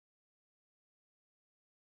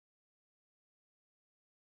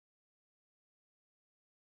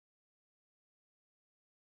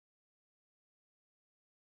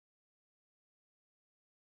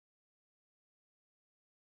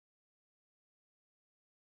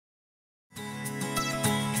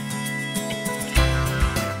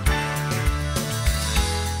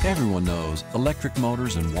everyone knows, electric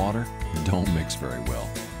motors and water don't mix very well,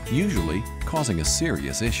 usually causing a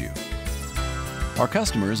serious issue. Our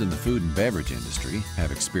customers in the food and beverage industry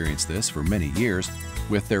have experienced this for many years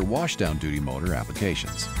with their washdown duty motor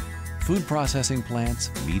applications. Food processing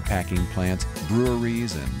plants, meat packing plants,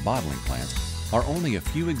 breweries, and bottling plants are only a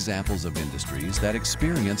few examples of industries that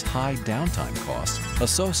experience high downtime costs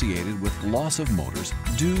associated with loss of motors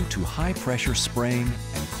due to high-pressure spraying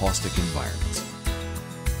and caustic environments.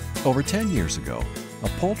 Over 10 years ago, a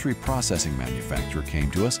poultry processing manufacturer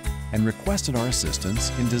came to us and requested our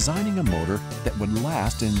assistance in designing a motor that would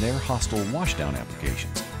last in their hostile washdown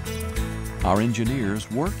applications. Our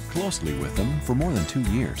engineers worked closely with them for more than 2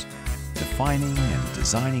 years, defining and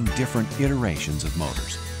designing different iterations of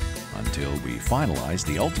motors, until we finalized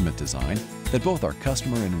the ultimate design that both our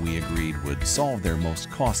customer and we agreed would solve their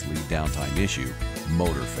most costly downtime issue,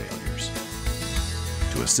 motor failures.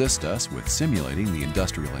 To assist us with simulating the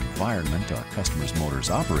industrial environment our customers' motors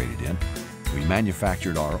operated in, we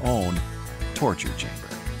manufactured our own torture chamber.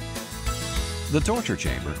 The torture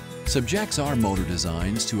chamber subjects our motor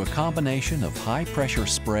designs to a combination of high-pressure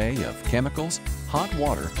spray of chemicals, hot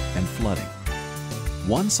water, and flooding.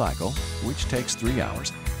 One cycle, which takes 3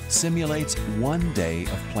 hours, simulates 1 day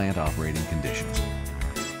of plant operating conditions.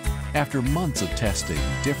 After months of testing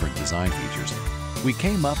different design features, we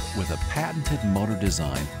came up with a patented motor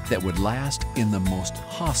design that would last in the most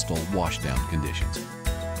hostile washdown conditions.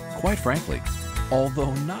 Quite frankly,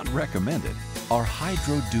 although not recommended, our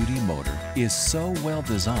HydroDuty motor is so well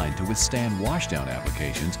designed to withstand washdown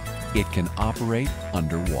applications, it can operate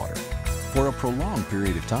underwater for a prolonged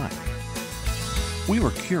period of time. We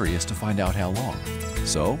were curious to find out how long,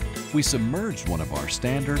 so we submerged one of our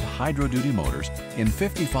standard HydroDuty motors in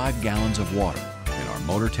 55 gallons of water in our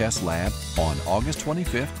motor test lab on August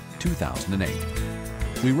 25,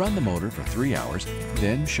 2008. We run the motor for 3 hours,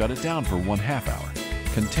 then shut it down for 1/2 hour,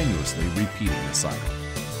 continuously repeating the cycle.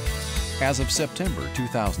 As of September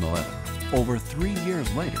 2011, over 3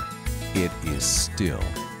 years later, it is still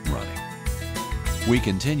running. We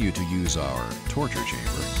continue to use our torture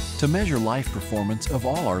chamber to measure life performance of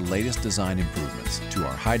all our latest design improvements to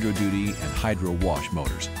our HydroDuty and Hydro Wash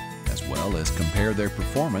motors, as well as compare their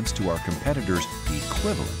performance to our competitors'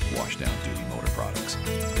 equivalent washdown duty motor products.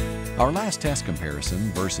 Our last test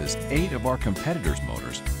comparison versus 8 of our competitors'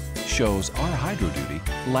 motors shows our HydroDuty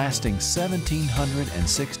lasting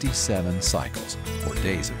 1,767 cycles, or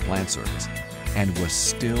days of plant service, and was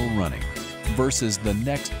still running, versus the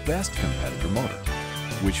next best competitor motor,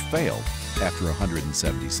 which failed after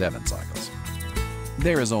 177 cycles.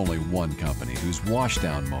 There is only one company whose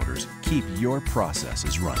washdown motors keep your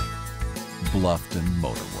processes running: Bluffton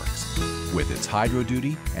Motorworks, with its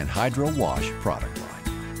HydroDuty and Hydro Wash product line.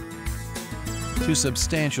 To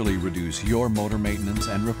substantially reduce your motor maintenance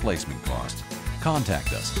and replacement costs,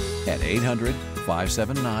 contact us at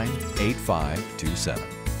 800-579-8527.